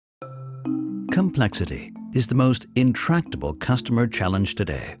Complexity is the most intractable customer challenge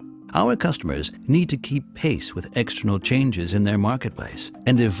today. Our customers need to keep pace with external changes in their marketplace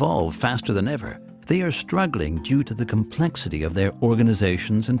and evolve faster than ever. They are struggling due to the complexity of their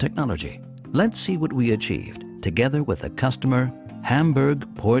organizations and technology. Let's see what we achieved together with a customer, Hamburg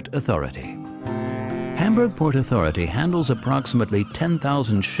Port Authority. Hamburg Port Authority handles approximately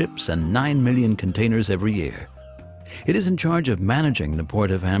 10,000 ships and 9 million containers every year. It is in charge of managing the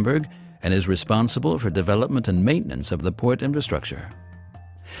Port of Hamburg and is responsible for development and maintenance of the port infrastructure.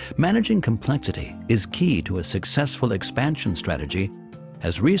 Managing complexity is key to a successful expansion strategy,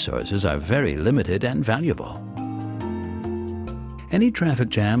 as resources are very limited and valuable. Any traffic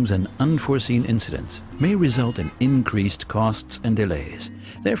jams and unforeseen incidents may result in increased costs and delays.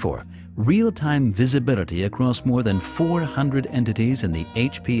 Therefore, real-time visibility across more than 400 entities in the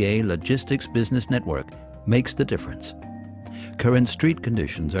HPA Logistics Business Network makes the difference. Current street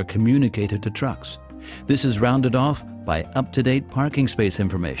conditions are communicated to trucks. This is rounded off by up-to-date parking space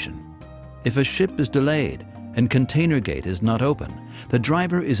information. If a ship is delayed and container gate is not open, the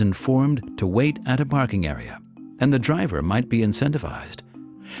driver is informed to wait at a parking area, and the driver might be incentivized.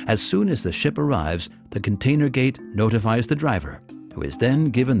 As soon as the ship arrives, the container gate notifies the driver, who is then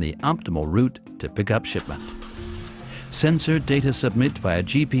given the optimal route to pick up shipment. Sensor data submit via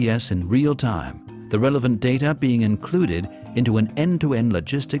GPS in real time, the relevant data being included into an end-to-end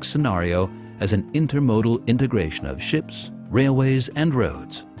logistics scenario as an intermodal integration of ships, railways, and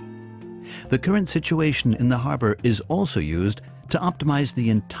roads. The current situation in the harbor is also used to optimize the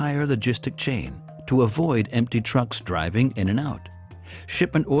entire logistic chain to avoid empty trucks driving in and out.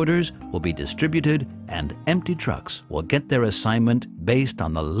 Shipment orders will be distributed and empty trucks will get their assignment based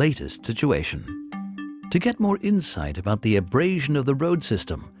on the latest situation. To get more insight about the abrasion of the road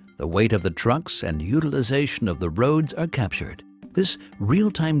system, the weight of the trucks and utilization of the roads are captured. This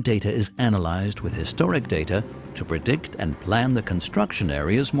real-time data is analyzed with historic data to predict and plan the construction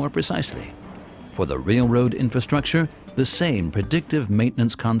areas more precisely. For the railroad infrastructure, the same predictive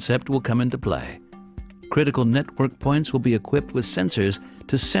maintenance concept will come into play. Critical network points will be equipped with sensors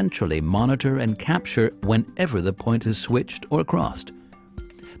to centrally monitor and capture whenever the point is switched or crossed.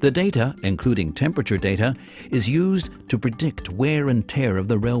 The data, including temperature data, is used to predict wear and tear of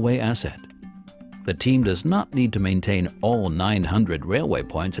the railway asset. The team does not need to maintain all 900 railway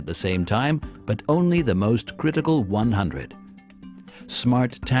points at the same time, but only the most critical 100.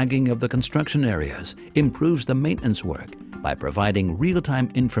 Smart tagging of the construction areas improves the maintenance work by providing real-time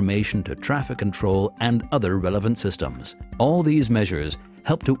information to traffic control and other relevant systems. All these measures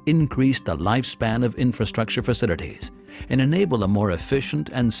help to increase the lifespan of infrastructure facilities and enable a more efficient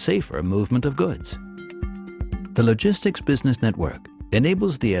and safer movement of goods. The Logistics Business Network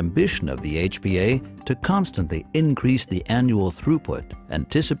enables the ambition of the HPA to constantly increase the annual throughput,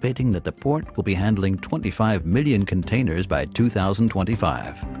 anticipating that the port will be handling 25 million containers by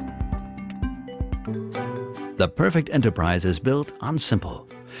 2025. The perfect enterprise is built on simple,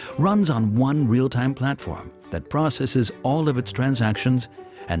 runs on one real-time platform that processes all of its transactions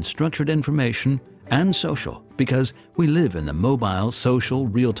and structured information and social, because we live in the mobile, social,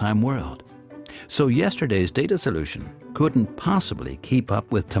 real-time world. So yesterday's data solution couldn't possibly keep up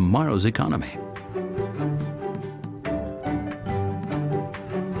with tomorrow's economy.